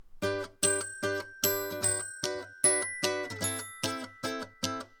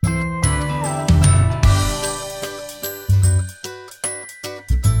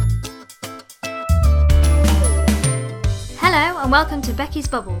and welcome to Becky's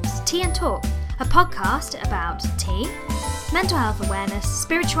Bubbles, Tea and Talk, a podcast about tea, mental health awareness,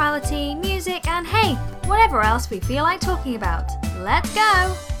 spirituality, music, and hey, whatever else we feel like talking about. Let's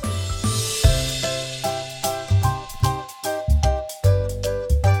go!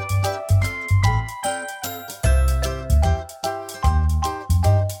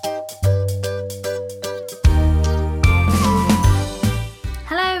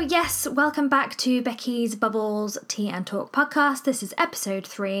 Welcome back to Becky's Bubbles Tea and Talk podcast. This is episode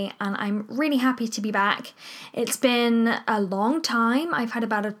 3 and I'm really happy to be back. It's been a long time. I've had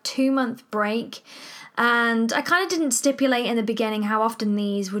about a 2-month break and I kind of didn't stipulate in the beginning how often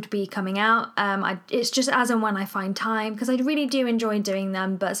these would be coming out. It's just as and when I find time because I really do enjoy doing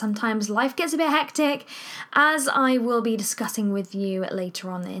them, but sometimes life gets a bit hectic, as I will be discussing with you later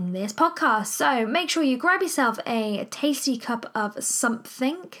on in this podcast. So make sure you grab yourself a tasty cup of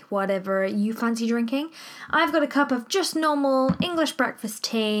something, whatever you fancy drinking. I've got a cup of just normal English breakfast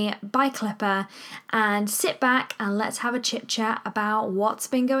tea by Clipper, and sit back and let's have a chit chat about what's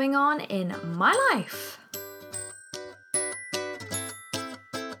been going on in my life.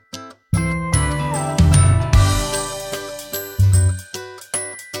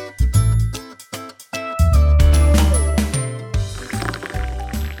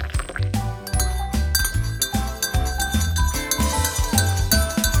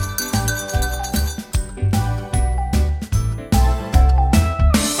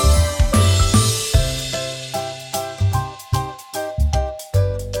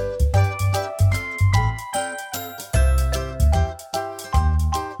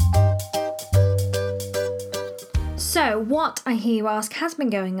 So what, I hear you ask, has been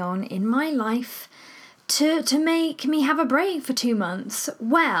going on in my life to make me have a break for 2 months?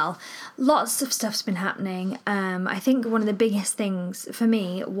 Well, lots of stuff's been happening. I think one of the biggest things for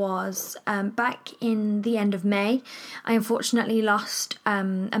me was back in the end of May, I unfortunately lost a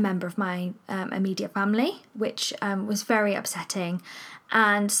member of my immediate family, which was very upsetting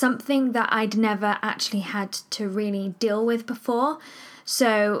and something that I'd never actually had to really deal with before.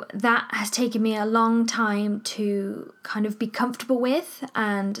 So that has taken me a long time to kind of be comfortable with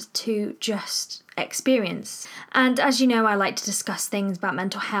and to just experience. And as you know, I like to discuss things about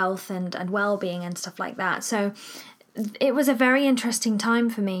mental health and well-being and stuff like that. So it was a very interesting time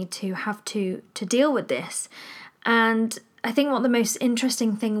for me to have to deal with this. And I think what the most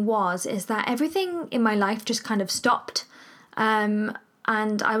interesting thing is that everything in my life just kind of stopped. And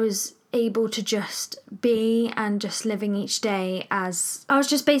I was able to just be and just living each day as I was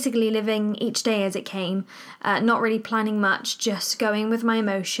just basically living each day as it came, not really planning much, just going with my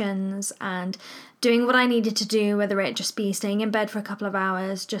emotions and doing what I needed to do, whether it just be staying in bed for a couple of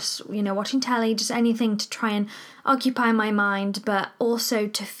hours, just, watching telly, just anything to try and occupy my mind, but also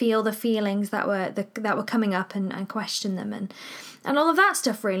to feel the feelings that were coming up and question them and all of that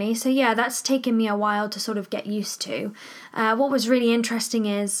stuff, really. So yeah, that's taken me a while to sort of get used to. What was really interesting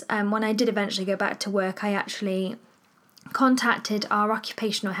is when I did eventually go back to work, I actually contacted our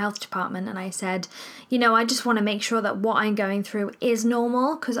occupational health department and I said, I just want to make sure that what I'm going through is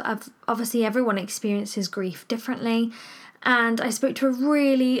normal, because obviously everyone experiences grief differently. And I spoke to a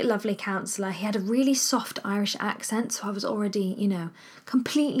really lovely counsellor. He had a really soft Irish accent, so I was already,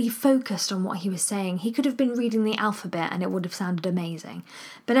 completely focused on what he was saying. He could have been reading the alphabet and it would have sounded amazing.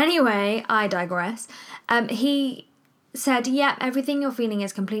 But anyway, I digress. He said, everything you're feeling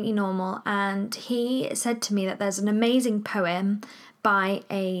is completely normal. And he said to me that there's an amazing poem by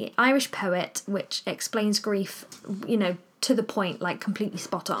an Irish poet which explains grief, to the point, like completely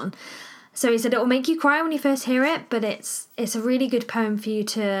spot on. So he said it will make you cry when you first hear it, but it's a really good poem for you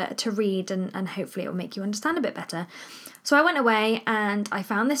to read and hopefully it will make you understand a bit better. So I went away and I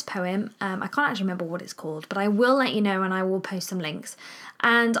found this poem. I can't actually remember what it's called, but I will let you know and I will post some links.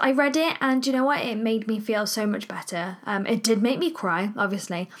 And I read it and you know what? It made me feel so much better. It did make me cry,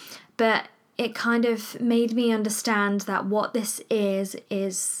 obviously, but it kind of made me understand that what this is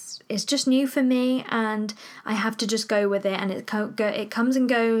just new for me and I have to just go with it, and it comes and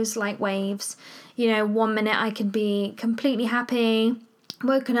goes like waves. 1 minute I can be completely happy,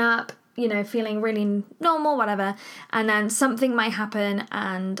 woken up, feeling really normal, whatever, and then something might happen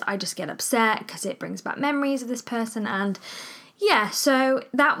and I just get upset because it brings back memories of this person. And yeah, so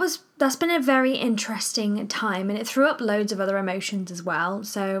that's been a very interesting time, and it threw up loads of other emotions as well.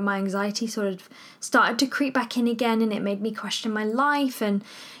 So my anxiety sort of started to creep back in again, and it made me question my life and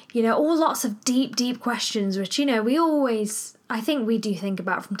all lots of deep questions, which, we always, I think we do think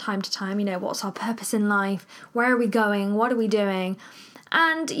about from time to time, what's our purpose in life? Where are we going? What are we doing?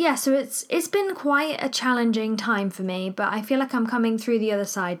 And yeah, so it's been quite a challenging time for me, but I feel like I'm coming through the other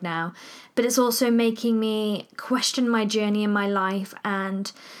side now. But it's also making me question my journey in my life,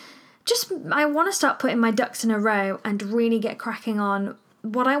 and just I want to start putting my ducks in a row and really get cracking on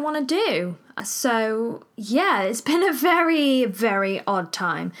what I want to do. So yeah, it's been a very, very odd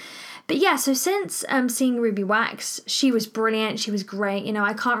time. But yeah, so since seeing Ruby Wax, she was brilliant. She was great. You know,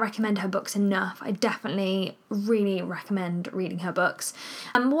 I can't recommend her books enough. I definitely really recommend reading her books.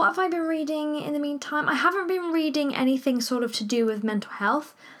 What have I been reading in the meantime? I haven't been reading anything sort of to do with mental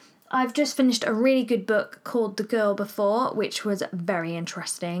health. I've just finished a really good book called The Girl Before, which was very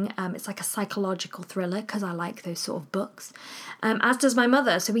interesting. It's like a psychological thriller because I like those sort of books, as does my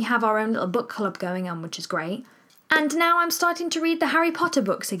mother. So we have our own little book club going on, which is great. And now I'm starting to read the Harry Potter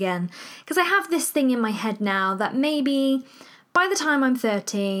books again, because I have this thing in my head now that maybe by the time I'm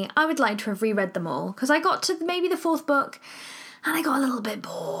 30, I would like to have reread them all, because I got to maybe the fourth book and I got a little bit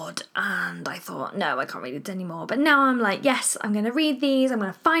bored and I thought, no, I can't read it anymore. But now I'm like, yes, I'm going to read these. I'm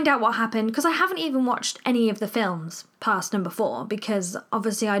going to find out what happened, because I haven't even watched any of the films past number 4, because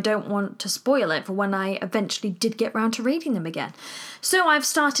obviously I don't want to spoil it for when I eventually did get round to reading them again. So I've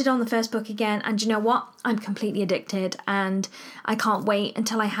started on the first book again, and you know what? I'm completely addicted, and I can't wait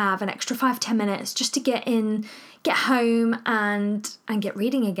until I have an extra 5-10 minutes just to get home and get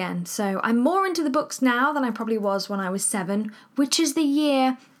reading again. So I'm more into the books now than I probably was when I was 7, which is the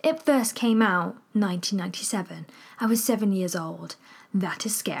year it first came out, 1997. I was 7 years old. That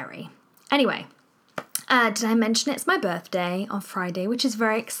is scary. Anyway, did I mention it's my birthday on Friday, which is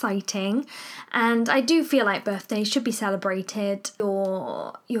very exciting, and I do feel like birthdays should be celebrated.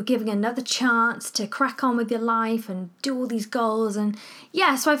 You're giving another chance to crack on with your life and do all these goals, and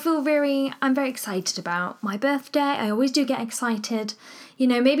yeah, so I'm very excited about my birthday. I always do get excited. You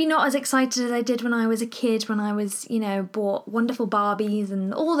know, maybe not as excited as I did when I was a kid, when I was, bought wonderful Barbies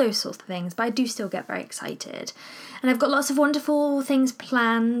and all those sorts of things, but I do still get very excited. And I've got lots of wonderful things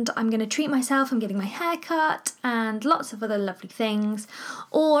planned. I'm going to treat myself. I'm getting my hair cut and lots of other lovely things,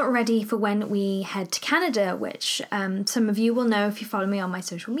 all ready for when we head to Canada, which some of you will know if you follow me on my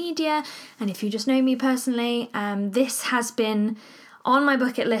social media, and if you just know me personally. This has been on my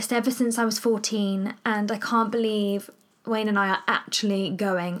bucket list ever since I was 14, and I can't believe Wayne and I are actually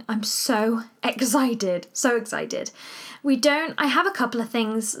going. I'm so excited, so excited. I have a couple of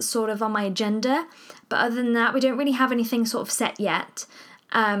things sort of on my agenda, but other than that, we don't really have anything sort of set yet.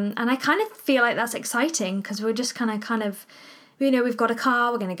 And I kind of feel like that's exciting, because we're just kind of, we've got a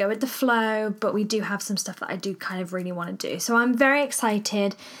car, we're going to go with the flow, but we do have some stuff that I do kind of really want to do. So I'm very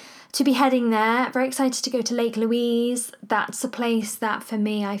excited to be heading there, very excited to go to Lake Louise. That's a place that for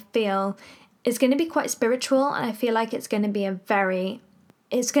me, I feel is going to be quite spiritual, and I feel like it's going to be in a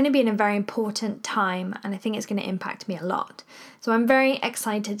very important time, and I think it's going to impact me a lot. So I'm very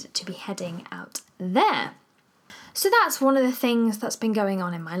excited to be heading out there. So that's one of the things that's been going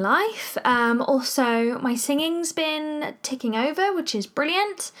on in my life. Also, my singing's been ticking over, which is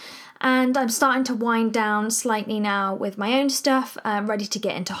brilliant. And I'm starting to wind down slightly now with my own stuff. I'm ready to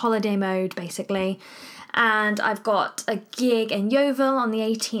get into holiday mode, basically. And I've got a gig in Yeovil on the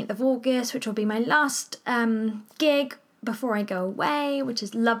 18th of August, which will be my last gig before I go away, which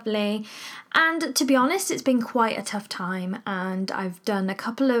is lovely. And to be honest, it's been quite a tough time, and I've done a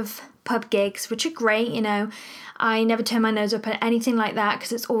couple of pub gigs, which are great. I never turn my nose up at anything like that,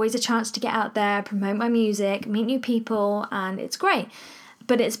 because it's always a chance to get out there, promote my music, meet new people, and it's great.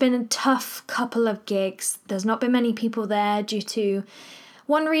 But it's been a tough couple of gigs. There's not been many people there due to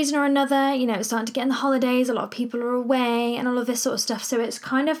one reason or another. It's starting to get in the holidays, a lot of people are away and all of this sort of stuff, so it's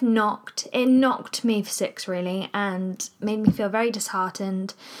kind of knocked me for 6 really, and made me feel very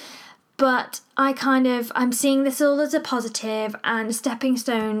disheartened. But I'm seeing this all as a positive and a stepping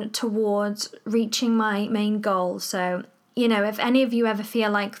stone towards reaching my main goal. So, if any of you ever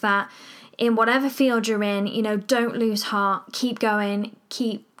feel like that in whatever field you're in, don't lose heart, keep going,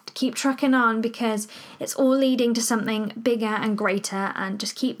 keep trucking on, because it's all leading to something bigger and greater, and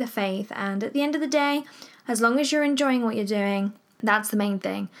just keep the faith. And at the end of the day, as long as you're enjoying what you're doing, that's the main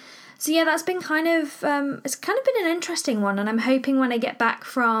thing. So yeah, that's been it's kind of been an interesting one, and I'm hoping when I get back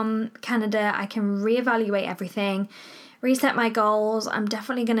from Canada, I can reevaluate everything, reset my goals. I'm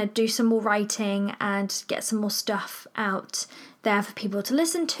definitely going to do some more writing and get some more stuff out there for people to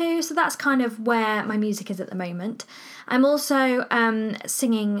listen to. So that's kind of where my music is at the moment. I'm also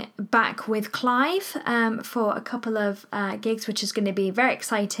singing back with Clive for a couple of gigs, which is going to be very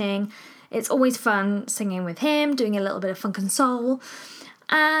exciting. It's always fun singing with him, doing a little bit of funk and soul.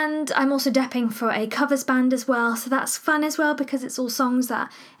 And I'm also depping for a covers band as well, so that's fun as well because it's all songs that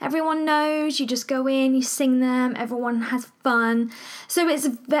everyone knows. You just go in, you sing them, everyone has fun. So it's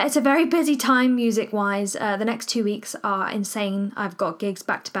a very busy time music-wise. The next 2 weeks are insane. I've got gigs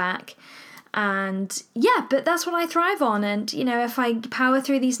back to back. And yeah, but that's what I thrive on. And, you know, if I power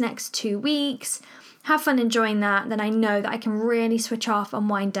through these next 2 weeks, have fun enjoying that, then I know that I can really switch off and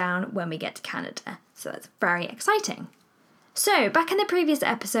wind down when we get to Canada. So that's very exciting. So, back in the previous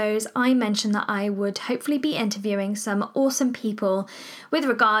episodes, I mentioned that I would hopefully be interviewing some awesome people with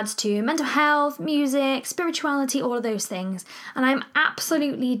regards to mental health, music, spirituality, all of those things. And I'm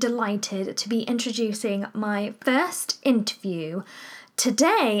absolutely delighted to be introducing my first interview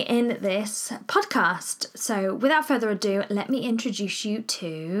today in this podcast. So, without further ado, let me introduce you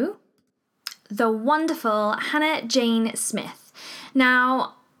to the wonderful Hannah Jane Smith.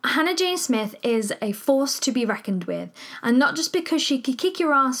 Now, Hannah Jane Smith is a force to be reckoned with, and not just because she could kick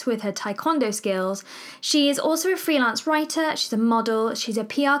your ass with her taekwondo skills. She is also a freelance writer, she's a model, she's a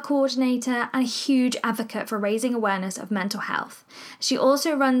PR coordinator, and a huge advocate for raising awareness of mental health. She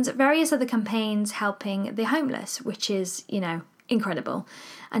also runs various other campaigns helping the homeless, which is, you know, incredible.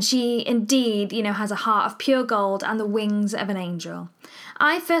 And she indeed, you know, has a heart of pure gold and the wings of an angel.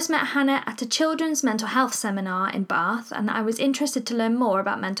 I first met Hannah at a children's mental health seminar in Bath, and I was interested to learn more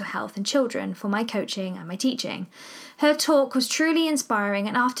about mental health in children for my coaching and my teaching. Her talk was truly inspiring,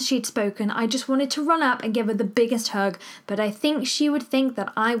 and after she'd spoken, I just wanted to run up and give her the biggest hug, but I think she would think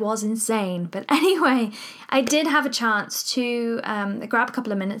that I was insane. But anyway, I did have a chance to grab a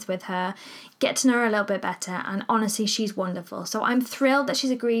couple of minutes with her, get to know her a little bit better, and honestly, she's wonderful. So I'm thrilled that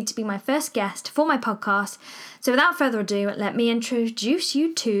she's agreed to be my first guest for my podcast. So without further ado, let me introduce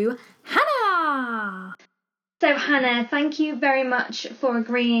you to Hannah. So Hannah, thank you very much for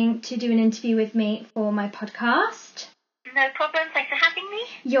agreeing to do an interview with me for my podcast. No problem, thanks for having me.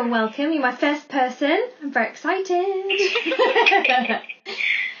 You're welcome, you're my first person. I'm very excited.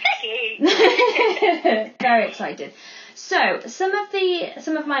 Very excited. So, some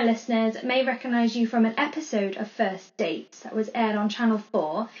of my listeners may recognise you from an episode of First Dates that was aired on Channel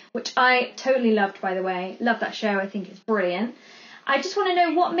 4, which I totally loved, by the way. Love that show, I think it's brilliant. I just want to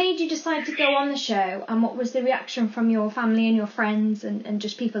know what made you decide to go on the show, and what was the reaction from your family and your friends and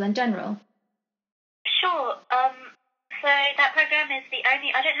just people in general? Sure. So that program is the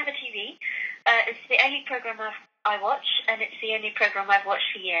only... I don't have a TV. It's the only program I watch, and it's the only program I've watched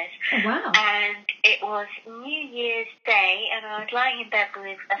for years. Oh, wow. And it was New Year's Day, and I was lying in bed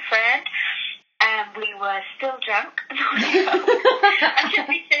with a friend, and we were still drunk. I should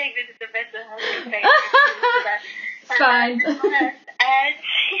be saying this is a mental health thing. It's fine. And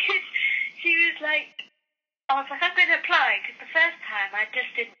she was like, I was like, I'm going to apply, because the first time I just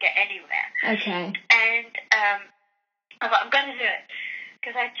didn't get anywhere. Okay. And I was like, I'm going to do it.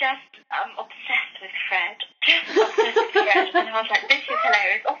 Because I'm obsessed with Fred. Just obsessed with Fred. And I was like, this is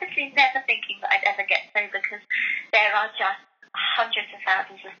hilarious. Obviously never thinking that I'd ever get through, because there are just hundreds of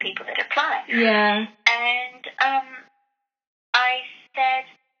thousands of people that apply. Yeah. And I said,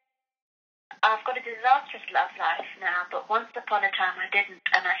 I've got a disastrous love life now, but once upon a time I didn't.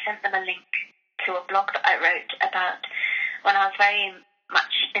 And I sent them a link to a blog that I wrote about when I was very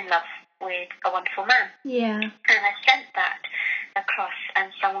much in love with a wonderful man. Yeah. And I sent that across,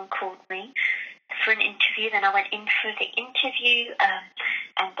 and someone called me for an interview. Then I went in for the interview,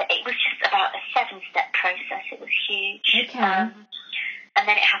 and it was just about a 7-step process. It was huge. Okay. And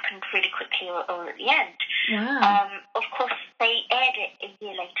then it happened really quickly all at the end. Wow. Of course, they aired it a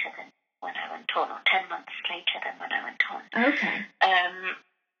year later than when I went on, or 10 months later than when I went on. Okay.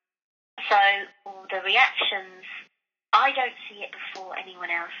 So the reactions, I don't see it before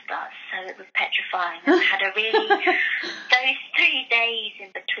anyone else does, so it was petrifying. And I had a really, those 3 days in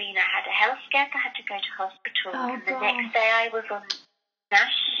between, I had a health scare, I had to go to hospital, and the next day I was on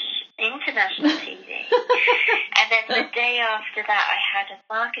international TV. And then the day after that, I had a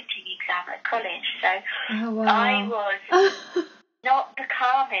marketing exam at college, so I was not the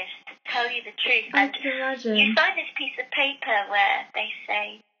calmest, to tell you the truth. I can imagine. You sign this piece of paper where they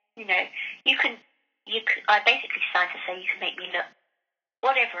say, you know, I basically signed to say you can make me look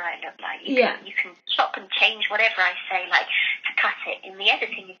whatever I look like. You can chop and change whatever I say, like to cut it. In the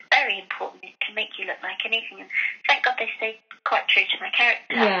editing, it's very important. It can make you look like anything. And thank God they stayed quite true to my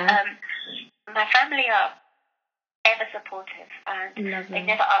character. Yeah. My family are ever supportive, and Lovely. they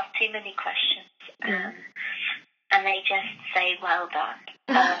never ask too many questions. And they just say, well done.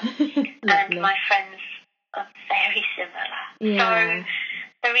 And my friends are very similar. Yeah. So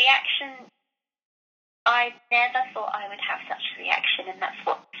the reaction, I never thought I would have such a reaction, and that's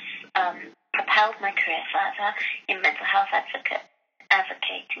what's propelled my career further in mental health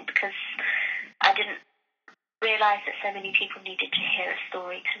advocating because I didn't realise that so many people needed to hear a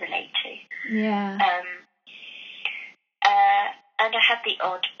story to relate to. Yeah. And I had the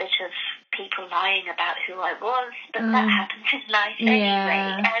odd bit of people lying about who I was, but that happens in life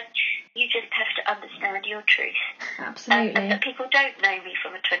anyway. And you just have to understand your truth. Absolutely. And that people don't know me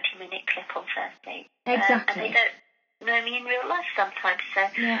from a 20-minute clip on first date. Exactly. And they don't know me in real life sometimes. So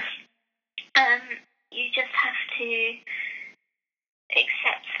you just have to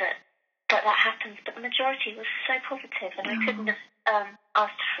accept that happens. But the majority was so positive, and I couldn't have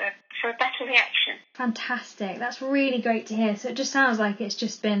asked for a better reaction. Fantastic. That's really great to hear. So it just sounds like it's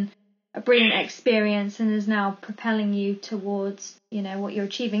just been a brilliant experience and is now propelling you towards, what you're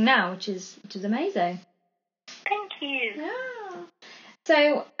achieving now, which is amazing. Thank you. Yeah.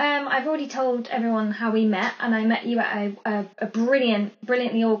 So I've already told everyone how we met, and I met you at a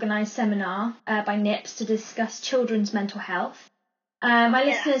brilliantly organised seminar by NIPS to discuss children's mental health. My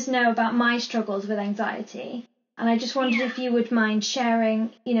listeners know about my struggles with anxiety, and I just wondered if you would mind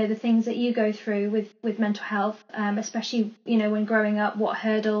sharing, the things that you go through with mental health, especially, when growing up, what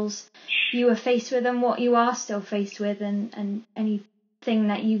hurdles you were faced with and what you are still faced with, and anything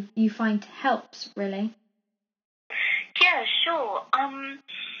that you find helps, really. Yeah, sure.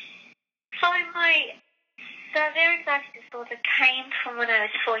 So my severe anxiety disorder came from when I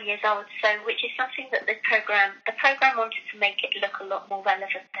was 4 years old, which is something that the program wanted to make it look a lot more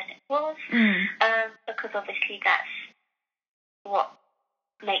relevant than it was, because obviously that's what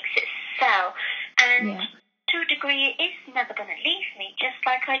makes it sell. And to a degree, it is never going to leave me, just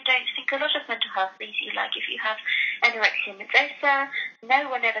like I don't think a lot of mental health leaves you. Like if you have anorexia nervosa, no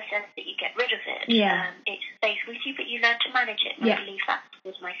one ever says that you get rid of it. It stays with you, but you learn to manage it. And I believe that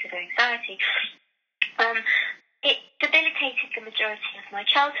was my severe anxiety. It debilitated the majority of my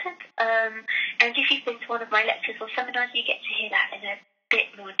childhood, and if you've been to one of my lectures or seminars, you get to hear that in a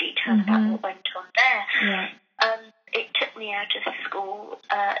bit more detail about what went on there. It took me out of school,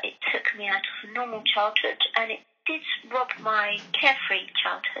 it took me out of a normal childhood, and it did rob my carefree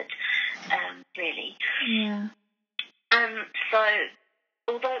childhood, really. So,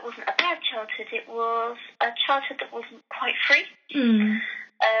 although it wasn't a bad childhood, it was a childhood that wasn't quite free,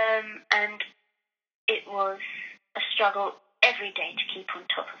 and it was a struggle every day to keep on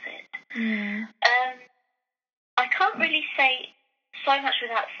top of it. I can't really say so much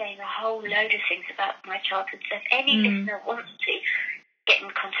without saying a whole load of things about my childhood. So if any listener wants to get in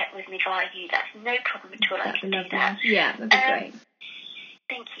contact with me via you, that's no problem at all. I can do that. Yeah, that'd be great.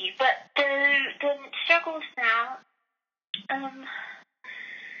 Thank you. But the struggles now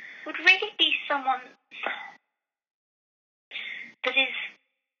would really be someone that is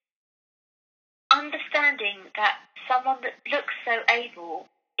understanding that someone that looks so able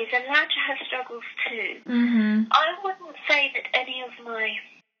is allowed to have struggles too. I wouldn't say that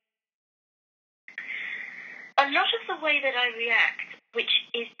a lot of the way that I react, which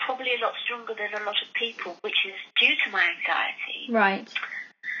is probably a lot stronger than a lot of people, which is due to my anxiety. Right.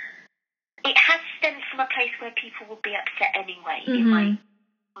 It has stemmed from a place where people would be upset anyway in my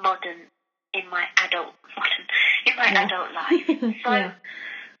adult life. So,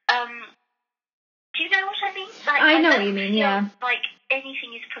 do you know what I mean? Like, I know what you mean, like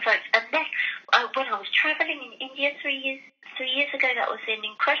anything is provoked. And then, when I was travelling in India 3 years ago, that was an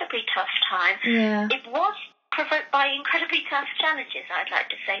incredibly tough time. It was provoked by incredibly tough challenges, I'd like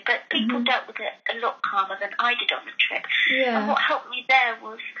to say, but people dealt with it a lot calmer than I did on the trip. And what helped me there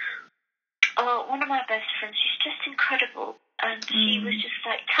was one of my best friends. She's just incredible, and she was just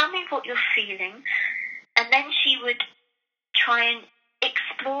like, tell me what you're feeling, and then she would try and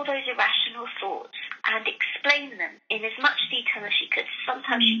explore those irrational thoughts and explain them in as much detail as she could.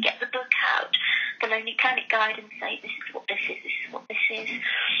 Sometimes she'd get the book out, the Lonely Planet Guide, and say, this is what this is, this is what this is,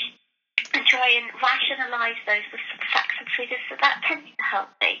 and try and rationalise those with some facts and figures. So that tends to help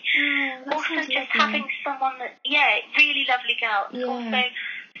me. Also, just having someone that, really lovely girl. Also,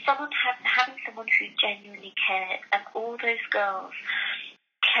 having someone who genuinely cared, and all those girls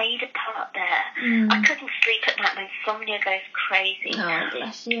played a part there. I couldn't sleep at night. My insomnia goes crazy. Oh,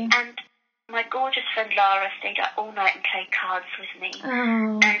 bless you. And my gorgeous friend Lara stayed up all night and played cards with me.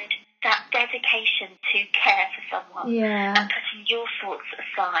 And that dedication to care for someone and putting your thoughts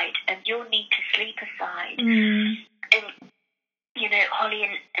aside and your need to sleep aside. And, Holly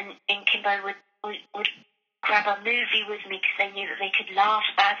and Kimbo would grab a movie with me because they knew that they could laugh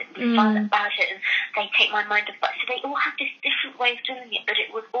about it and be fun about it, and they take my mind off. So they all have this different way of doing it, but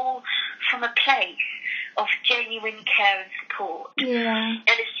it was all from a place of genuine care and support. And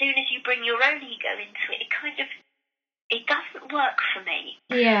as soon as you bring your own ego into it, it doesn't work for me.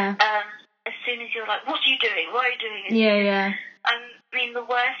 As soon as you're like, what are you doing? Why are you doing it? I mean, the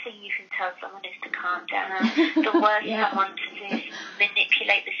worst thing you can tell someone is to calm down. The worst someone to do is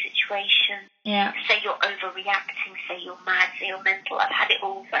manipulate the situation. Yeah. Say you're overreacting, say you're mad, say you're mental. I've had it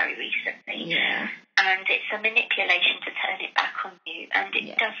all very recently. Yeah. And it's a manipulation to turn it back on you, and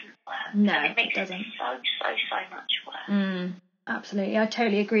it doesn't work. No, and it makes it doesn't. It so much worse. Absolutely. I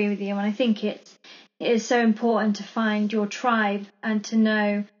totally agree with you. And I think it is so important to find your tribe and to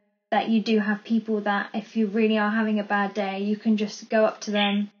know that you do have people that if you really are having a bad day, you can just go up to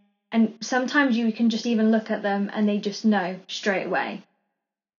them, and sometimes you can just even look at them and they just know straight away.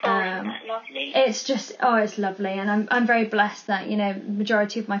 Isn't that lovely? It's just, it's lovely. And I'm very blessed that,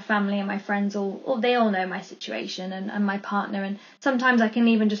 majority of my family and my friends they all know my situation and my partner. And sometimes I can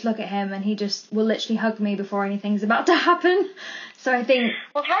even just look at him and he just will literally hug me before anything's about to happen. So I think,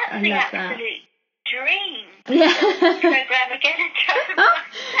 well, that's the absolute dream. Yeah. Program again.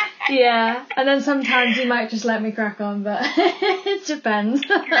 Yeah. And then sometimes he might just let me crack on, but it depends.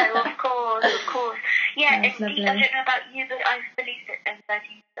 No, of course. Yeah, That's indeed. lovely. I don't know about you, but I believe that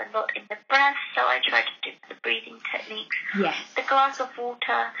anxiety is a lot in the breath, so I try to do the breathing techniques, Yes. the glass of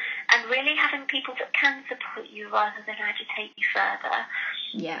water, and really having people that can support you rather than agitate you further.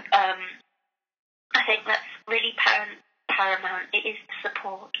 Yeah. I think that's really paramount. It is the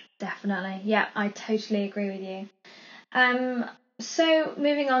support. Definitely. Yeah, I totally agree with you. So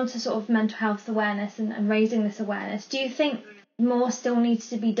moving on to sort of mental health awareness and raising this awareness, do you think more still needs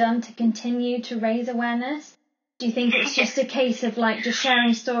to be done to continue to raise awareness? Do you think it's just a case of like just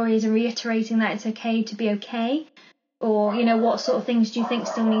sharing stories and reiterating that it's okay to be okay? Or, what sort of things do you think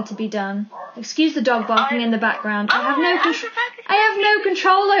still need to be done? Excuse the dog barking in the background. I have no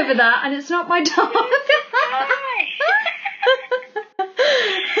control over that, and it's not my dog.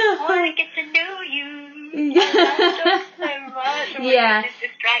 I get to know you. I love so much. Yeah. This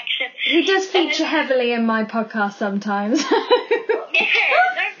distraction. He does feature heavily in my podcast sometimes. Yeah,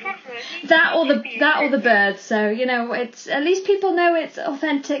 no problem. That or the birds. So it's at least people know it's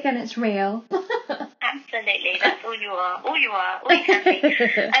authentic and it's real. Absolutely, that's all you are. All you can be. To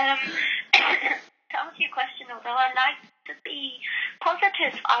answer your question, although I like to be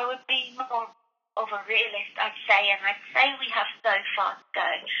positive, I would be more of a realist, I'd say, and I'd say we have so far to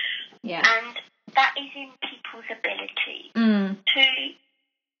go. Yeah. And that is in people's ability to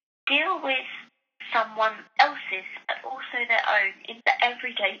deal with someone else's, but also their own, in the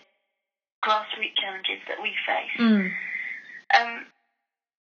everyday grassroots challenges that we face.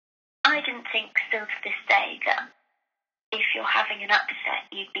 I didn't think still to this day that if you're having an upset,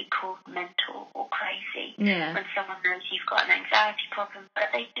 you'd be called mental or crazy when someone knows you've got an anxiety problem,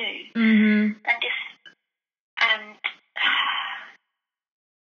 but they do. Mm-hmm. And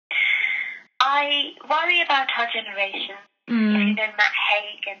I worry about our generation. If you know Matt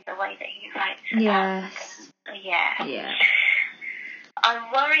Haig and the way that he writes about things. Yeah. I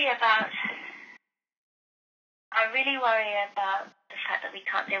really worry about the fact that we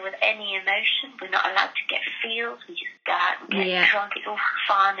can't deal with any emotion. We're not allowed to get feels. We just go out and get drunk. It's all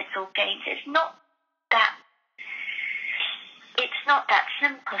fun. It's all games. It's not that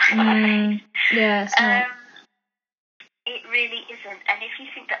simple. Yeah, it's not. It really isn't. And if you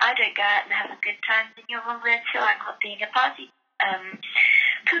think that I don't go out and have a good time, then you're wrong there too. I'm not being a party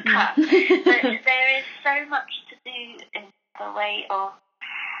pooper. But there is so much to do in the way of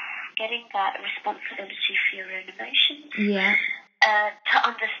getting that responsibility for your own emotions. Yeah. To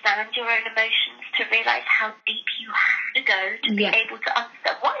understand your own emotions, to realise how deep you have to go to be able to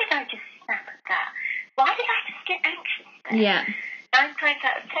understand. Why did I just snap at that? Why did I just get anxious there? Yeah. 9 times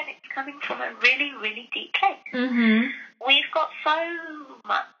out of 10, it's coming from a really, really deep place. Mm-hmm. We've got so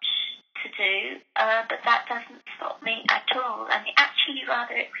much to do, but that doesn't stop me at all, and it actually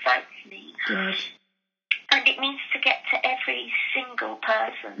rather excites me. Good. And it needs to get to every single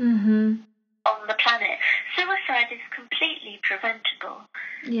person on the planet. Suicide is completely preventable.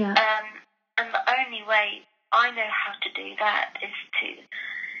 Yeah. And the only way I know how to do that is to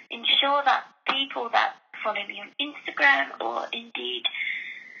ensure that people that follow me on Instagram or indeed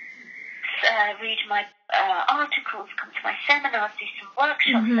read my articles, come to my seminars, do some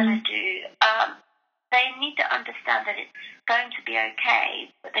workshops that I do, they need to understand that it's going to be okay,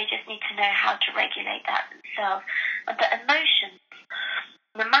 but they just need to know how to regulate that themselves. And the emotions,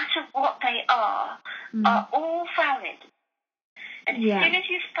 no matter what they are all valid. And as soon as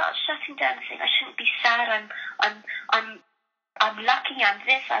you start shutting down and saying, I shouldn't be sad, I'm lucky, I'm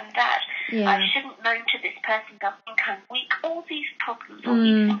this, I'm that, I shouldn't moan to this person, I think I'm weak, all these problems, all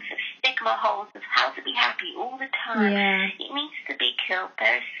these things of stigma holes of how to be happy all the time, it needs to be killed.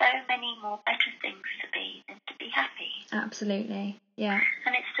 There are so many more better things to be than to be happy. Absolutely, yeah.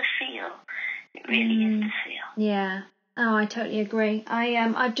 And it's to feel. It really is to feel. Yeah. Oh, I totally agree.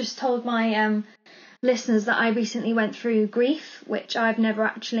 I've just told my listeners that I recently went through grief, which I've never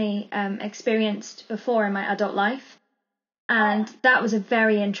actually experienced before in my adult life. And that was a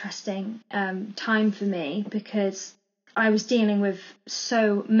very interesting time for me, because I was dealing with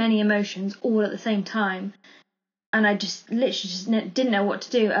so many emotions all at the same time. And I just literally didn't know what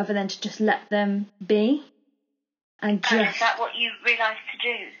to do other than to just let them be. And is that what you realised to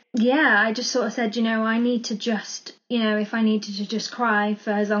do? Yeah, I just sort of said, I need to just, if I needed to just cry for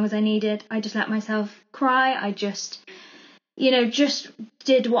as long as I needed, I just let myself cry. I just, just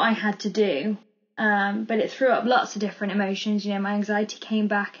did what I had to do. But it threw up lots of different emotions. My anxiety came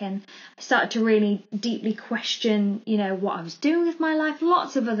back, and I started to really deeply question, what I was doing with my life,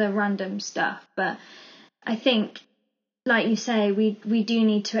 lots of other random stuff. But I think, like you say, we do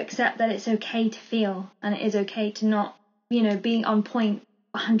need to accept that it's okay to feel, and it is okay to not, be on point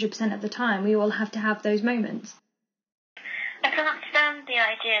 100% of the time. We all have to have those moments. I can't stand the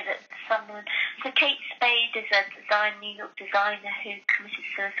idea that someone... So Kate Spade is a New York designer who committed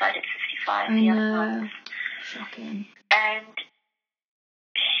suicide at 55 the other month. Shocking. And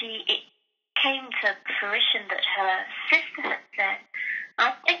it came to fruition that her sister had said,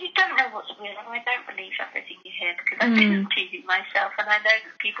 and you don't know what's real, and I don't believe everything you hear, because I've been teasing myself, and I know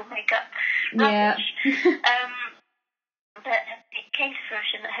that people make up rubbish. But it came to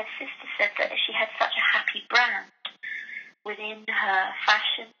fruition that her sister said that she had such a happy brand within her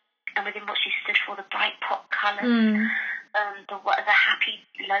fashion and within what she stood for, the bright pop colours, the happy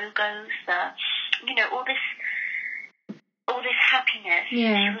logos, all this happiness.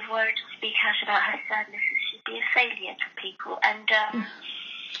 Yeah. She was worried to speak out about her sadness, and she'd be a failure to people. And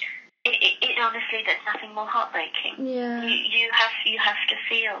it honestly, there's nothing more heartbreaking. Yeah. You have to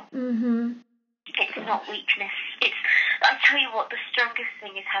feel. Mm-hmm. It's not weakness. I tell you what, the strongest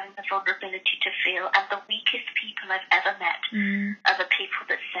thing is having the vulnerability to feel, and the weakest people I've ever met are the people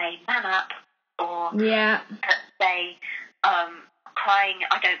that say, man up, or that say, crying,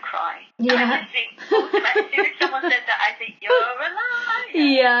 I don't cry. Yeah. I think, as soon as someone says that, I think, you're a liar.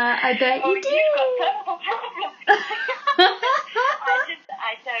 Yeah, I bet you do. You've got terrible problems.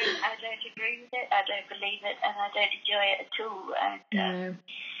 I don't agree with it, I don't believe it, and I don't enjoy it at all. And no.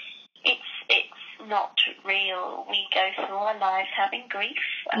 It's not real. We go through our lives having grief,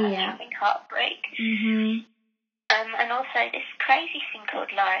 having heartbreak, and also this crazy thing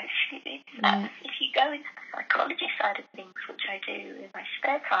called life. If you go into the psychology side of things, which I do in my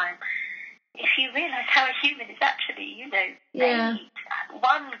spare time, if you realise how a human is actually, made,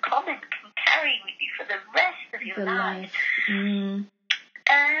 one comment can carry with you for the rest of your life. And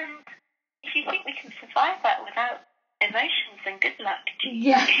if you think we can survive that without emotions, then good luck to you.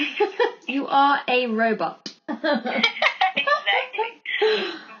 Yeah. You are a robot. Exactly.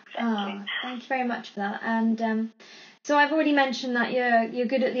 Oh, thank you very much for that. And so I've already mentioned that you're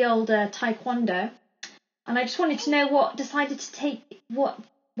good at the old taekwondo, and I just wanted to know what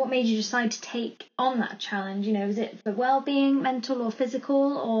made you decide to take on that challenge. Was it for well-being, mental or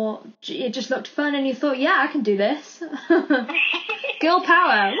physical, or it just looked fun and you thought, yeah, I can do this? Girl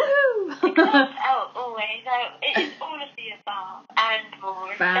power, woohoo! Always. No, it is all of the above and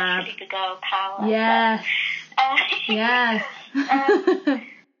more, especially the girl power. Yes. Yes.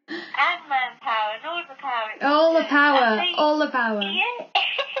 And man power and all the power. All the power. All the power. Yeah.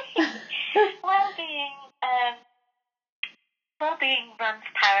 Well-being runs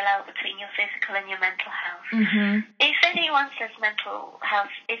parallel between your physical and your mental health. If anyone says mental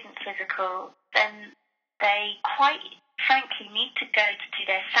health isn't physical, then they quite frankly need to go to do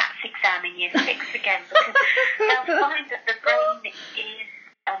their SATs exam in year 6 again, because they'll find that the brain is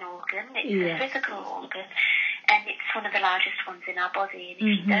an organ, it's a physical organ, and it's one of the largest ones in our body. And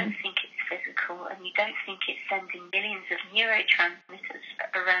if you don't think it's physical, and you don't think it's sending millions of neurotransmitters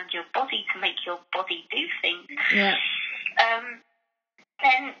around your body to make your body do things,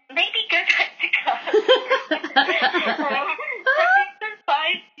 then maybe go back to class.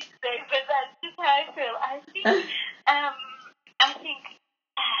 But that's just how I feel.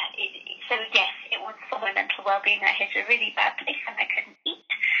 So yes, it was for my mental well-being. I hit a really bad place and I couldn't eat.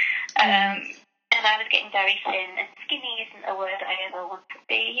 And I was getting very thin, and skinny isn't a word I ever want to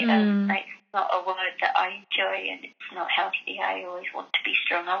be. It's not a word that I enjoy, and it's not healthy. I always want to be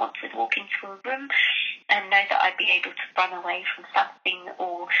strong. I want to walk into a room and know that I'd be able to run away from something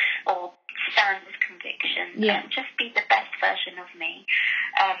or stand with conviction and just be the best version of me.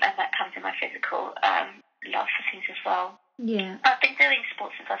 And that comes in my physical love for things as well. Yeah. I've been doing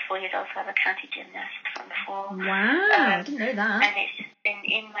sports since I was 4 years old, so I'm a county gymnast from before. Wow, I didn't know that. And it's just been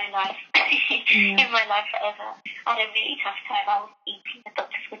in my life, in my life forever. I had a really tough time. I was eating. The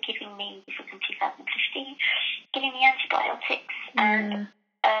doctors were giving me, this was in 2015, getting the antibiotics, and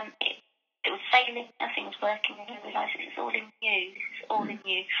it was failing, nothing was working, and I realised this is all in you. So I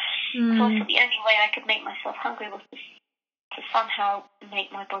thought the only way I could make myself hungry was to somehow make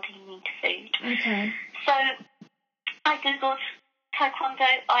my body need food. Okay. So I googled taekwondo.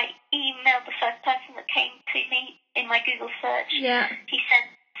 I emailed the first person that came to me in my Google search. Yeah. He said,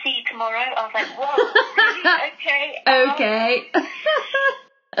 "See you tomorrow." I was like, "Whoa, okay." Okay.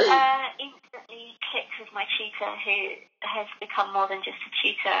 Instantly clicked with my tutor, who has become more than just a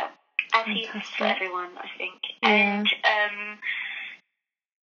tutor, as he is for everyone, I think. Yeah. And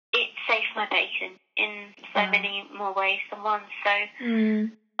it saved my bacon in so many more ways than one. So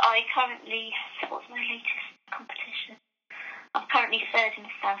I currently, what's my latest competition? I'm currently third in the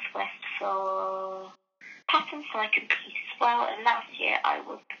Southwest for pattern, so I compete as well. And last year I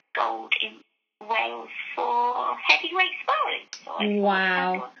was gold in Wales for heavyweight sparring. So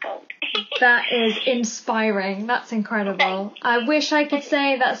I was gold. That is inspiring. That's incredible. I wish I could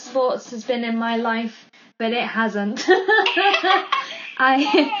say that sports has been in my life, but it hasn't. You make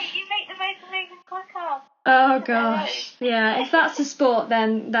the most amazing podcast. Oh gosh, yeah. If that's a sport,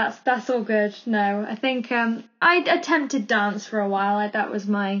 then that's all good. No, I think I attempted dance for a while. That was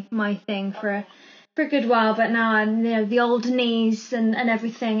my thing for a good while. But now I'm the old knees and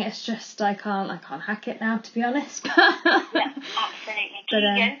everything. It's just I can't hack it now, to be honest. Yeah, absolutely. Do you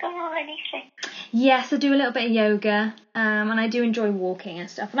yoga or anything? Yes, I do a little bit of yoga, and I do enjoy walking and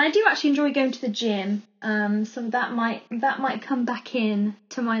stuff. And I do actually enjoy going to the gym. So that might come back in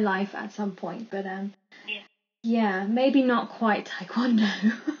to my life at some point. But yeah, maybe not quite taekwondo.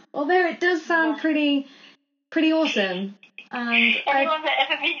 Although it does sound pretty awesome. And anyone that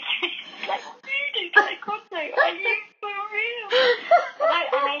ever meets me is like, really, taekwondo? Are you for real?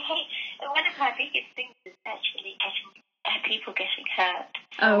 I hate, one of my biggest things is actually people getting hurt.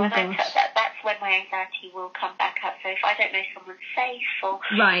 So when I touch that's when my anxiety will come back up. So if I don't know someone's safe or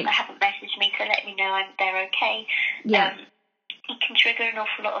they haven't messaged me to let me know they're okay, it can trigger an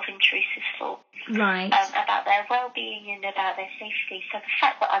awful lot of intrusive thoughts about their well-being and about their safety. So the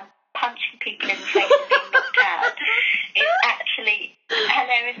fact that I'm punching people in the face and being knocked out is actually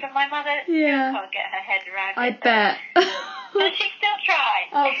hilarious. And my mother can't get her head around it. I bet. But she still tries.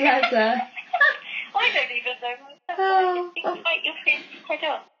 Oh, bless her. I don't even know. You can fight your friend's head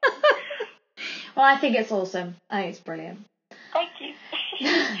off. Well, I think it's awesome. I think it's brilliant. Thank you.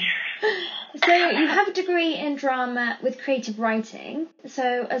 So you have a degree in drama with creative writing.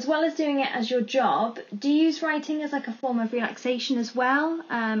 So as well as doing it as your job, do you use writing as like a form of relaxation as well?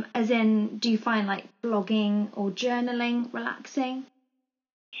 As in, do you find like blogging or journaling relaxing?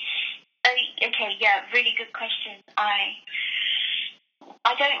 Okay, yeah, really good question. I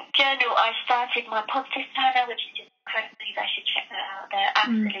don't journal. I started my positive planner, which is just incredible. You guys should check that out. They're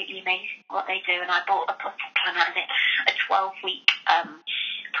absolutely amazing what they do. And I bought a positive planner and a 12-week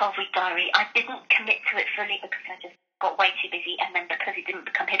diary. I didn't commit to it fully because I just got way too busy, and then because it didn't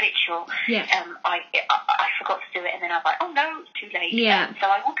become habitual, I forgot to do it, and then I was like, oh no, it's too late. So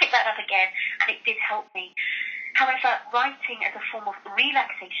I will pick that up again, and it did help me. However, writing as a form of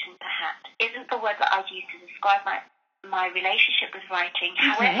relaxation, perhaps, isn't the word that I'd use to describe my relationship with writing. Okay.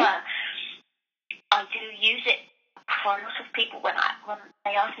 However, I do use it for a lot of people when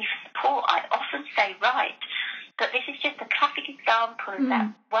they ask me for support. I often say write, but this is just a classic example of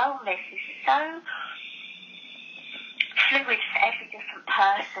that wellness is so fluid for every different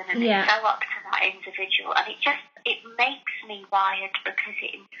person, and it's so up to that individual, and it makes me wired because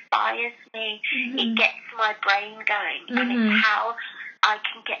it inspires me. It gets my brain going, and it's how I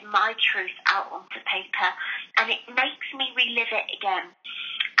can get my truth out onto paper, and it makes me relive it again,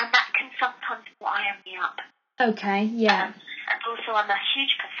 and that can sometimes wire me up. Okay, yeah. And also, I'm a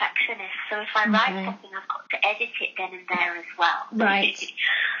huge perfectionist, so if I write something, I've got to edit it then and there as well. Right.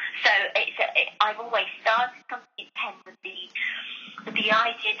 So I've always started something in pen with the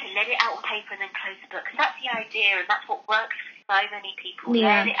idea to let it out on paper and then close the book. Because that's the idea, and that's what works for so many people.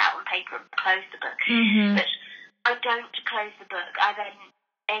 Let it out on paper and close the book. But I don't close the book. I then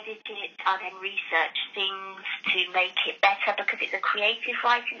edit it. I then research things to make it better because it's a creative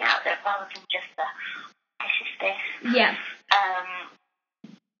writing outlet rather than just this is this. Yeah.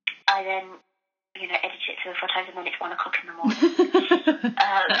 I then, edit it 2 or 4 times, and then it's 1 o'clock in the morning.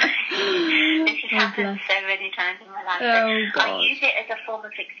 This has happened so many times in my life. I use it as a form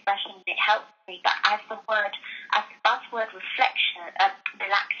of expression, and it helps me. But as the buzzword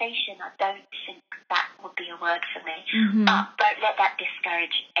relaxation, I don't think that would be a word for me. But don't let that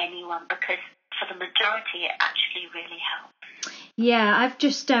discourage anyone, because for the majority, it actually really helps. Yeah, I've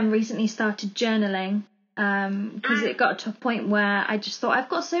just recently started journaling. because it got to a point where I just thought, I've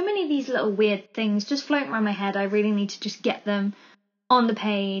got so many of these little weird things just floating around my head. I really need to just get them on the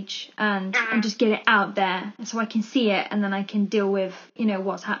page and just get it out there so I can see it, and then I can deal with,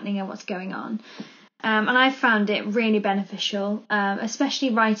 what's happening and what's going on. And I found it really beneficial,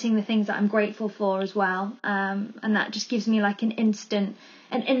 especially writing the things that I'm grateful for as well. And that just gives me like an instant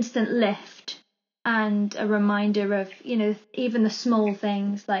lift and a reminder of, even the small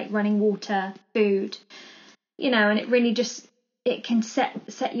things like running water, food, and it really just, it can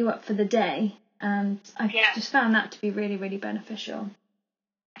set you up for the day. And I've just found that to be really, really beneficial.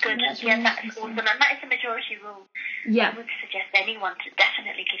 Good. That's awesome. And that is the majority rule. Yeah. I would suggest anyone to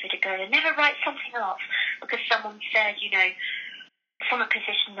definitely give it a go and never write something off because someone said, from a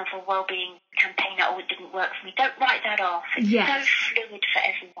position of a well-being campaigner, it didn't work for me. Don't write that off. It's so fluid for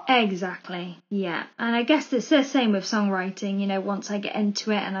everyone. Exactly. Yeah. And I guess it's the same with songwriting. Once I get into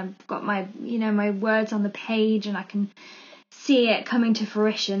it and I've got my, my words on the page and I can see it coming to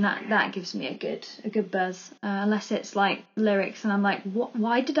fruition, that gives me a good buzz. Unless it's like lyrics and I'm like,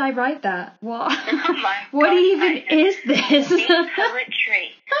 why did I write that? What? What even is this?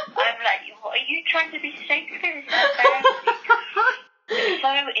 Poetry. I'm like, what are you trying to be Shakespeare? It's so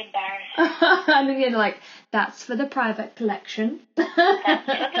embarrassing. And then you're like, that's for the private collection. That's for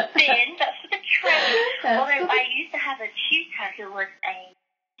the bin. That's for the trade. Although I used to have a tutor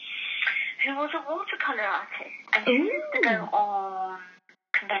who was a watercolour artist, and she used to go on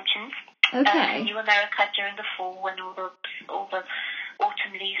conventions in New America during the fall when all the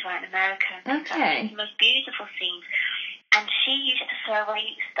autumn leaves were in America. Okay. The most beautiful scenes. And she used to throw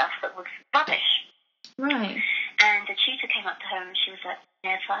away stuff that was rubbish. Right. And the tutor came up to her and she was like,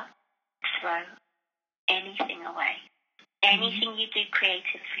 never throw anything away. Anything you do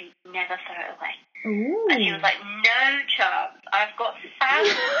creatively, never throw it away. Ooh. And she was like, no chance. I've got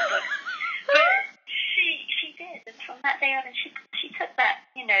thousands of books. But she did. And from that day on, and she took that,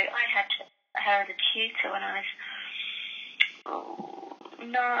 I had her as a tutor when I was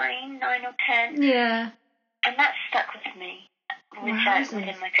 9 or 10. Yeah. And that stuck with me.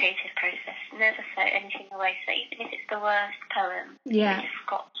 Within my creative process, never throw anything away. So even if it's the worst poem, if it's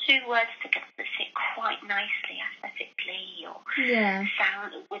got 2 words together that fit quite nicely aesthetically, or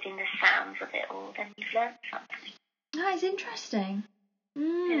sound within the sounds of it all, then you've learned something. That is interesting.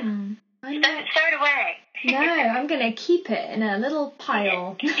 Don't throw it away. No, I'm going to keep it in a little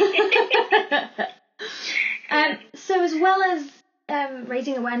pile. So as well as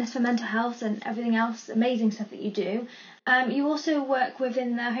raising awareness for mental health and everything else, amazing stuff that you do, you also work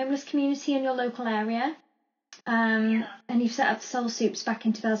within the homeless community in your local area, and you've set up Soul Soups back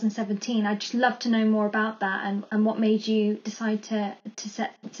in 2017. I'd just love to know more about that and what made you decide to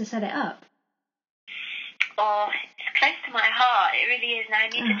set it up. Oh, it's close to my heart. It really is. Now I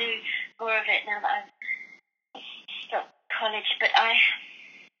need to do more of it now that I've stopped college. But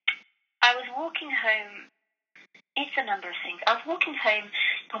I was walking home. It's a number of things. I was walking home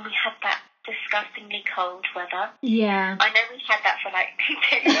when we had that disgustingly cold weather. Yeah. I know we had that for like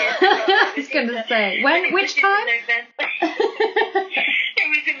 10 years. I was going to say. Which time? It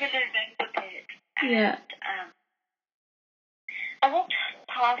was in the November bit. Yeah. And, I walked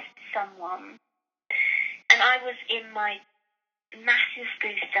past someone and I was in my massive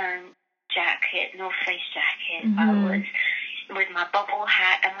boost down jacket, North Face jacket. Mm-hmm. I was with my bubble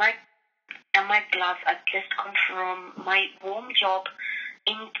hat and my gloves. I'd just gone from my warm job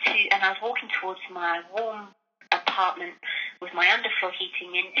and I was walking towards my warm apartment with my underfloor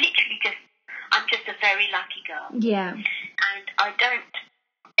heating in. Literally I'm just a very lucky girl. Yeah. And I don't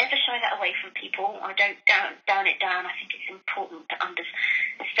ever shy that away from people. I don't down it down. I think it's important to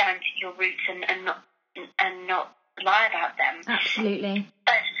understand your roots and not lie about them. Absolutely.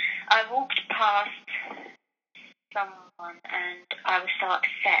 But I walked past someone and I was so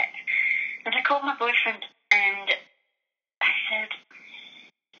upset. And I called my boyfriend and I said,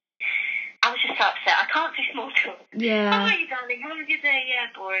 I was just so upset. I can't do small talk. Yeah. How are you, darling? How was your day? Yeah,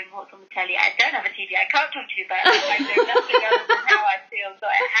 boring. What's on the telly? I don't have a TV. I can't talk to you about it. I know nothing other than how I feel, so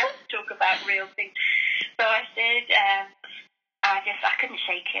I have to talk about real things. So I said, I couldn't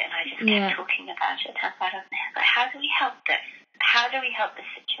shake it, and I just kept talking about it. But how do we help this? How do we help this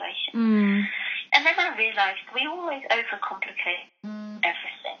situation? And then I realised we always overcomplicate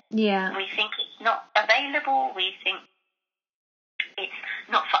everything. Yeah. We think it's not available. We think it's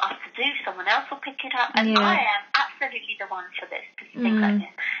not for us to do. Someone else will pick it up. And I am absolutely the one for this, to think like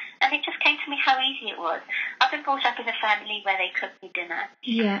this. And it just came to me how easy it was. I've been brought up in a family where they cook me dinner.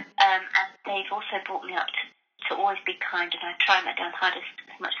 Yeah. And they've also brought me up to always be kind, and I try my damn hardest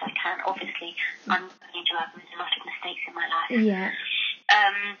as much as I can. Obviously, I'm going to have a lot of mistakes in my life. Yeah.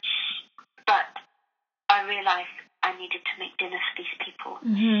 But life, I needed to make dinner for these people.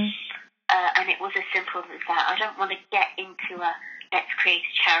 Mm-hmm. And it was as simple as that. I don't want to get into a let's create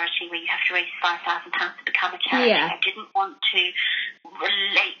a charity where you have to raise £5,000 to become a charity. Yeah. I didn't want to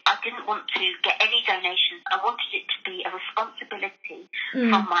get any donations. I wanted it to be a responsibility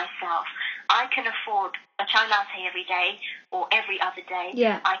from myself. I can afford a chai latte every day or every other day.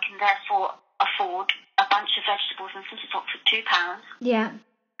 Yeah. I can therefore afford a bunch of vegetables and some salt for £2. Yeah.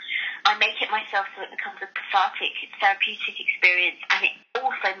 I make it myself so it becomes a cathartic, therapeutic experience, and it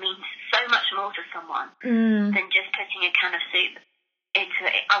also means so much more to someone than just putting a can of soup into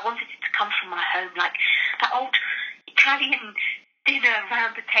it. I wanted it to come from my home, like that old Italian dinner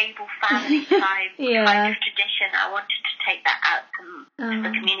around the table, family time kind of tradition. I wanted to take that out to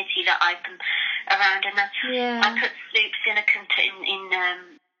the community that I've been around, and I put soups in a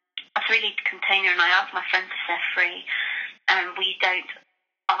 3-litre container, and I asked my friends to set free, and we don't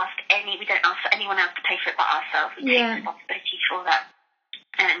ask for anyone else to pay for it but ourselves. We take responsibility for that,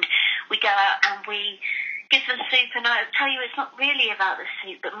 and we go out and we give them soup. And I'll tell you, it's not really about the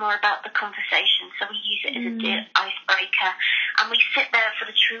soup, but more about the conversation. So we use it as a icebreaker, and we sit there for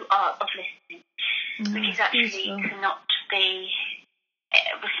the true art of listening, which is actually to not be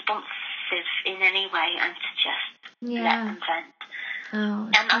responsive in any way and to just let them vent.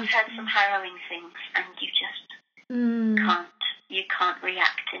 And I've heard some harrowing things, and you just can't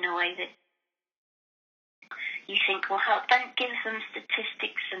react in a way that you think will help. Don't give them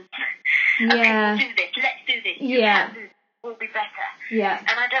statistics and okay, we'll do this, let's do this, you can do this, we'll be better.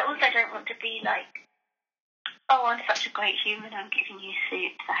 And I don't want to be like, oh, I'm such a great human, I'm giving you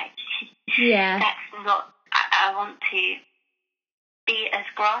soup. Like, that's not. I want to be as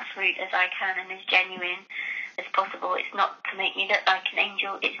grassroots as I can and as genuine as possible. It's not to make me look like an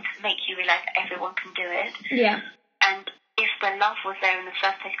angel, it's to make you realise that everyone can do it. And if the love was there in the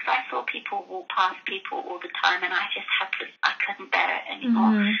first place, because I saw people walk past people all the time, and I couldn't bear it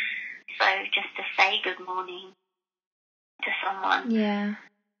anymore. So just to say good morning to someone.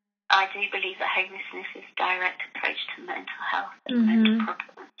 I do believe that homelessness is a direct approach to mental health and mental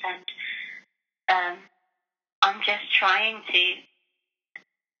problems, and I'm just trying to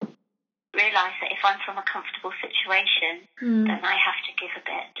realise that if I'm from a comfortable situation, then I have to give a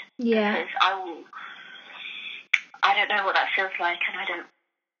bit. Because I don't know what that feels like, and I don't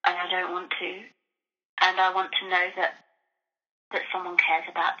want to, and I want to know that someone cares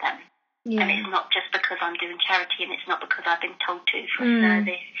about them, and it's not just because I'm doing charity, and it's not because I've been told to for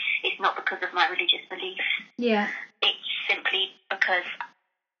service. It's not because of my religious beliefs. It's simply because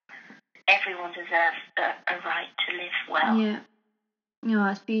everyone deserves a right to live well. Oh,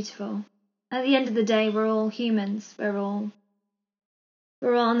 that's beautiful. At the end of the day, we're all humans. We're all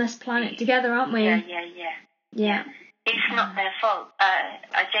on this planet together, aren't we? Yeah. It's not their fault.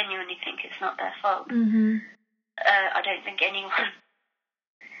 I genuinely think it's not their fault. I don't think anyone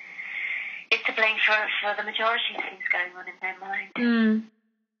is to blame for the majority of things going on in their mind.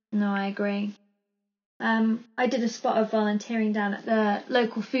 No, I agree. I did a spot of volunteering down at the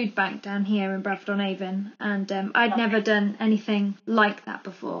local food bank down here in Bradford-on-Avon, and I'd never done anything like that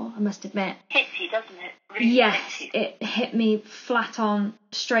before, I must admit. Hits you, doesn't it? Really hits you. It hit me flat on,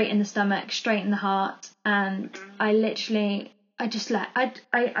 straight in the stomach, straight in the heart, and I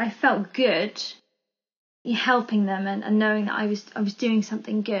felt good helping them and knowing that I was doing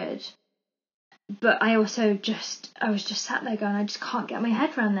something good. But I was just sat there going, I just can't get my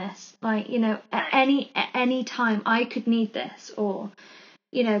head around this. Like, at any time I could need this, or,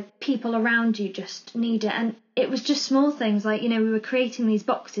 people around you just need it. And it was just small things like, we were creating these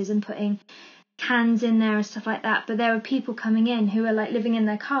boxes and putting cans in there and stuff like that. But there were people coming in who are like living in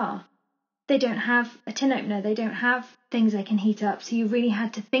their car. They don't have a tin opener. They don't have things they can heat up. So you really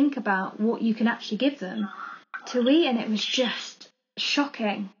had to think about what you can actually give them to eat. And it was just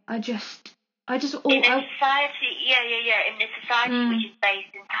shocking. In a society, which is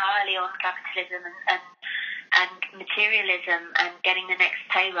based entirely on capitalism and materialism and getting the next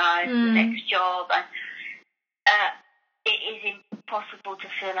pay rise, the next job, and it is impossible to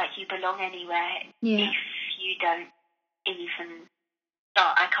feel like you belong anywhere if you don't even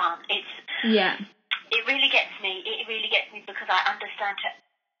start. I can't. It really gets me. It really gets me because I understand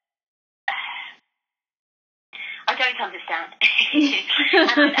I don't understand,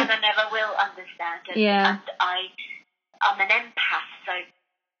 and I never will understand. And I'm an empath, so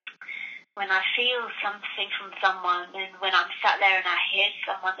when I feel something from someone, and when I'm sat there and I hear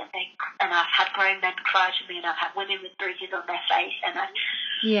someone and I've had grown men cry to me, and I've had women with bruises on their face, and I've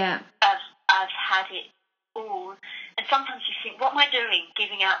had it all. And sometimes you think, what am I doing,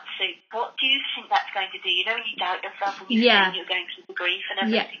 giving out soup? What do you think that's going to do? When you doubt yourself and you think you're going through the grief and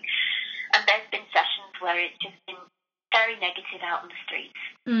everything. And there's been sessions where it's just been very negative out on the streets.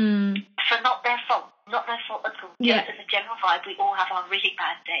 For not their fault at all. Yeah. Just as a general vibe, we all have our really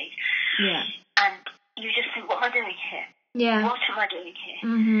bad days. Yeah. And you just think, what am I doing here? Yeah. What am I doing here?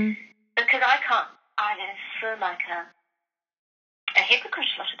 Mm-hmm. Because I just feel like a hypocrite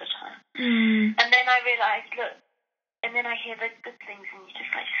a lot of the time. And then I realise, look, and then I hear the good things and you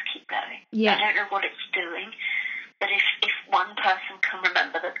just keep going. Yeah. I don't know what it's doing, but if one person can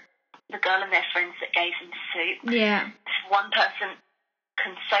remember the girl and their friends that gave them soup, if one person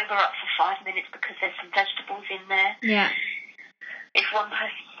can sober up for 5 minutes because there's some vegetables in there, if one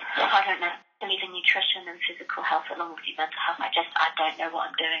person, I don't know, believe in nutrition and physical health along with your mental health, I don't know what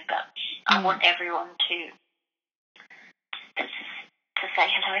I'm doing, but I want everyone to say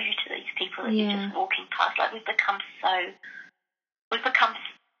hello to these people that you're just walking past. Like, we've become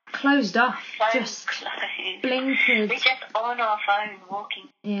closed off, so just close. blinkered. We're just on our phone walking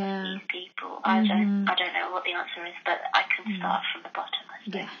these people. I don't know what the answer is, but I can start from the bottom, I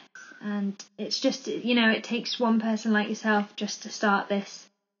suppose. Yes, and it's just, it takes one person like yourself just to start this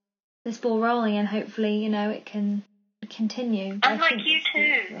ball rolling, and hopefully, it can continue. And like you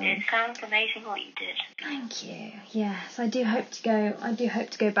too. It sounds amazing what you did. Thank you. Yes, I do hope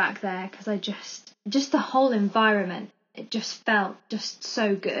to go back there, because I just the whole environment, it just felt just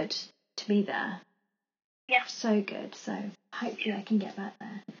so good to be there. Yeah. So good. So hopefully I can get back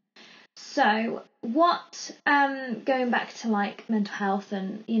there. So what, going back to like mental health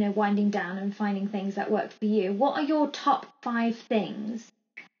and, winding down and finding things that work for you, what are your top 5 things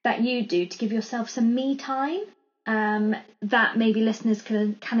that you do to give yourself some me time, that maybe listeners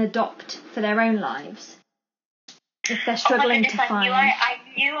can adopt for their own lives if they're struggling to find? I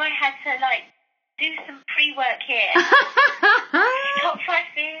knew I had to do some pre-work here. Top 5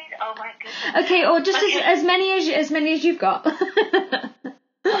 things. Oh my goodness. Okay, or just as many as you've got. I'm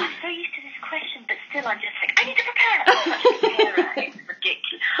so used to this question, but still I'm just I need to prepare. I'm such a preparer. It's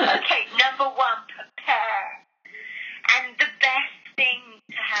ridiculous. Okay, number 1, prepare. And the best thing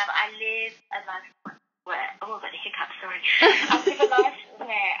to have, I live a life where, I've got a hiccup, sorry. I live a life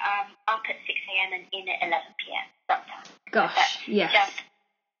where I'm up at 6 a.m. and in at 11 p.m. sometimes. Gosh, yes. Just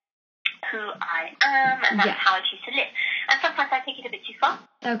who I am, and that's how I choose to live. And sometimes I take it a bit too far.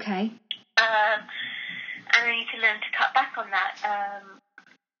 Okay. And I need to learn to cut back on that.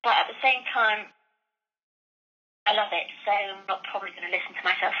 But at the same time, I love it, so I'm not probably going to listen to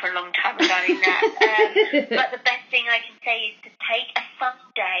myself for a long time regarding that. But the best thing I can say is to take a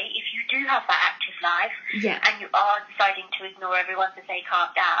Sunday, if you do have that active life, and you are deciding to ignore everyone to say calm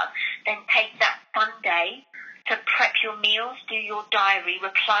down, then take that Sunday to prep your meals, do your diary,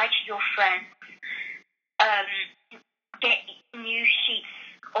 reply to your friends, get new sheets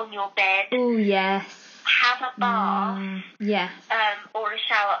on your bed. Oh, yes. Have a bath. Yes. Or a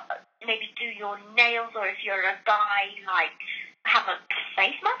shower. Maybe do your nails, or if you're a guy, have a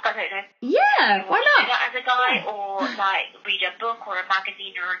face mask. I don't know. Yeah, why not? Do that as a guy, or read a book or a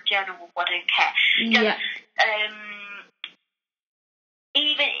magazine or a journal. I don't care.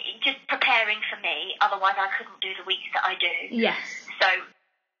 Even just preparing for me. Otherwise, I couldn't do the weeks that I do. Yes. So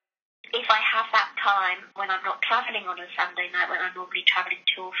if I have that time when I'm not travelling on a Sunday night, when I'm normally travelling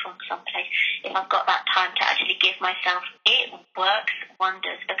to or from someplace, if I've got that time to actually give myself, it works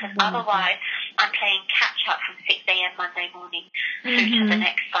wonders, because otherwise I'm playing catch up from 6 a.m. Monday morning through to the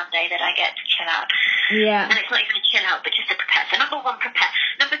next Sunday that I get to chill out. Yeah. And it's not even a chill out, but just to prepare. So number 1, prepare.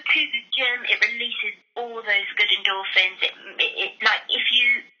 Number 2, the gym, it releases all those good endorphins. It if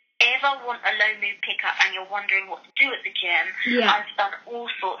you ever want a low mood pickup and you're wondering what to do at the gym, I've done all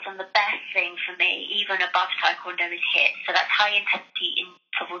sorts, and the best thing for me, even above taekwondo, is HIIT. So that's high intensity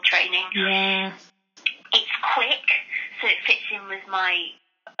interval training. Yes. It's quick, so it fits in with my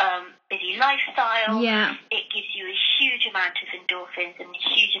busy lifestyle. Yeah. It gives you a huge amount of endorphins and a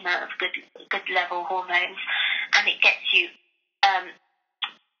huge amount of good level hormones, and it gets you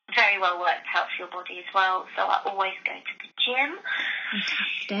very well worked out for your body as well. So I always go to the gym.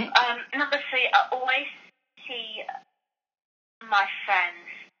 Fantastic. Number 3, I always see my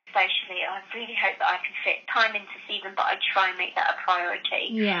friends socially. I really hope that I can fit time in to see them, but I try and make that a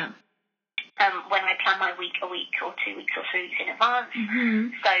priority. Yeah. When I plan my week, a week or 2 weeks or 3 weeks in advance.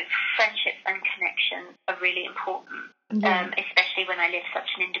 So friendships and connections are really important, especially when I live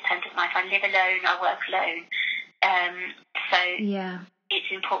such an independent life. I live alone, I work alone. So it's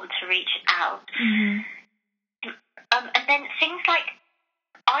important to reach out. And then things like,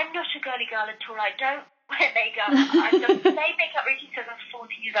 I'm not a girly girl at all. I don't wear makeup. I don't play makeup routine because I'm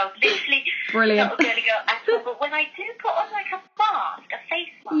 40 years old. Literally Brilliant. not a girly girl at all. But when I do put on a mask, a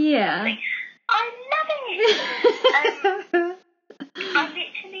face mask, I love it. I I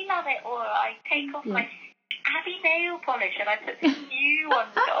literally love it. Or I take off my Abbey nail polish and I put some new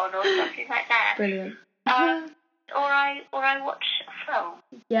ones on or something like that. Brilliant. Or I watch a film.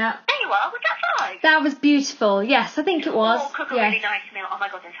 Yeah. There you are. Was that 5? That was beautiful. Yes, I think it was. Or cook a really nice meal. Oh my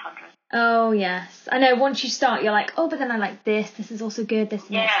God, there's hundreds. Oh yes, I know. Once you start, you're like, oh, but then I like this. This is also good. This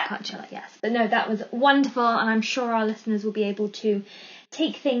next cut, you're like, yes. But no, that was wonderful, and I'm sure our listeners will be able to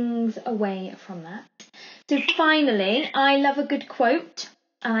take things away from that. So finally, I love a good quote,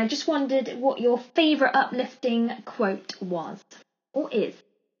 and I just wondered what your favourite uplifting quote was, or is,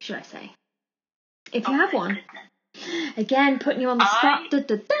 should I say, if you have one. Goodness. Again, putting you on the spot. Love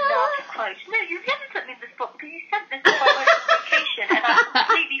a quote. No, you've never put me on the spot because you sent this to my notification and I've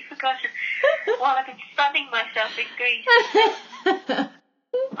completely forgotten while I've been sunning myself in Greece.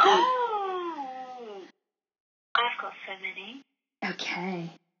 Oh, I've got so many. Okay.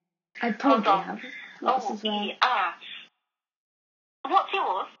 I probably have lots as well. Yeah. What's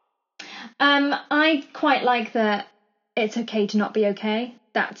yours? I quite like that it's okay to not be okay.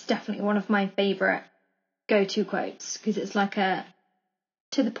 That's definitely one of my favourite go-to quotes because it's like a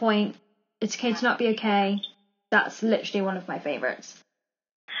to the point. It's okay to not be okay. That's literally one of my favourites.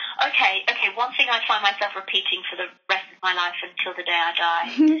 Okay. One thing I find myself repeating for the rest of my life until the day I die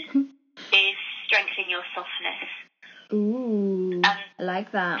is strengthen your softness. Ooh, I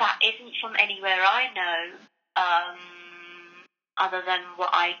like that. That isn't from anywhere I know, other than what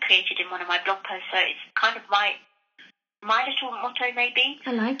I created in one of my blog posts. So it's kind of my little motto, maybe.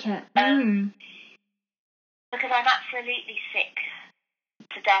 I like it. Because I'm absolutely sick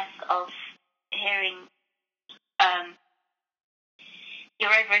to death of hearing you're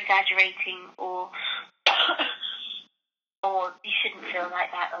over-exaggerating or you shouldn't feel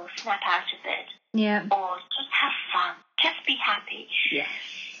like that or snap out of it. Yeah. Or just have fun. Just be happy. Yes.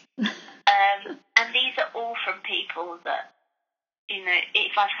 And these are all from people that,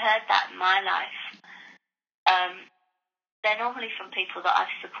 if I've heard that in my life, they're normally from people that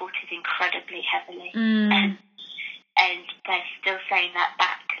I've supported incredibly heavily. And they're still saying that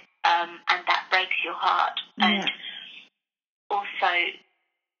back, and that breaks your heart. Yeah. And also,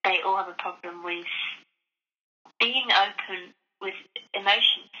 they all have a problem with being open with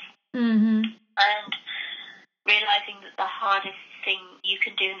emotions. Mm-hmm. And realising that the hardest thing you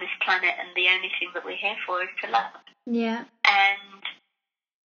can do on this planet and the only thing that we're here for is to love. Yeah. And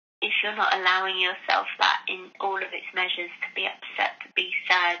if you're not allowing yourself that in all of its measures, to be upset, to be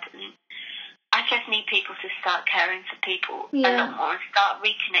sad, and I just need people to start caring for people a lot more and start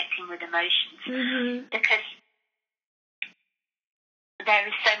reconnecting with emotions. Because there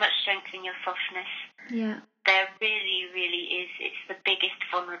is so much strength in your softness. Yeah. There really, really is. It's the biggest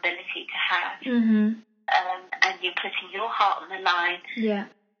vulnerability to have. And you're putting your heart on the line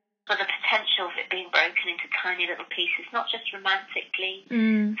for the potential of it being broken into tiny little pieces, not just romantically,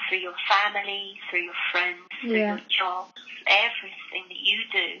 through your family, through your friends, through your jobs. Everything that you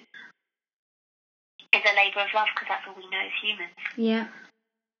do is a labour of love because that's all we know as humans. Yeah.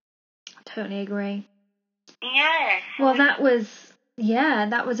 I totally agree. Yes. Well, that was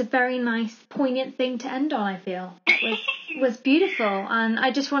a very nice, poignant thing to end on, I feel. It was beautiful, and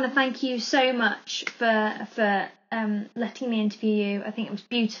I just want to thank you so much for letting me interview you. I think it was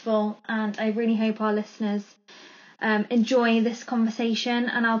beautiful, and I really hope our listeners enjoy this conversation,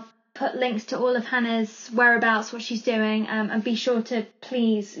 and I'll put links to all of Hannah's whereabouts, what she's doing, and be sure to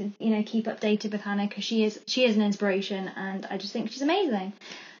please, keep updated with Hannah because she is an inspiration, and I just think she's amazing.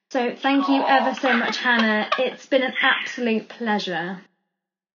 So thank you ever so much, Hannah. It's been an absolute pleasure.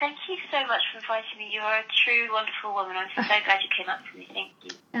 Thank you so much for inviting me. You are a true wonderful woman. I'm so glad you came up to me. Thank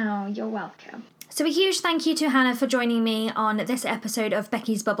you. Oh, you're welcome. So a huge thank you to Hannah for joining me on this episode of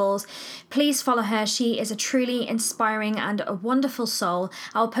Becky's Bubbles. Please follow her. She is a truly inspiring and a wonderful soul.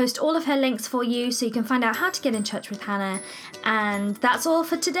 I'll post all of her links for you so you can find out how to get in touch with Hannah. And that's all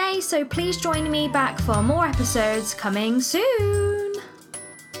for today. So please join me back for more episodes coming soon.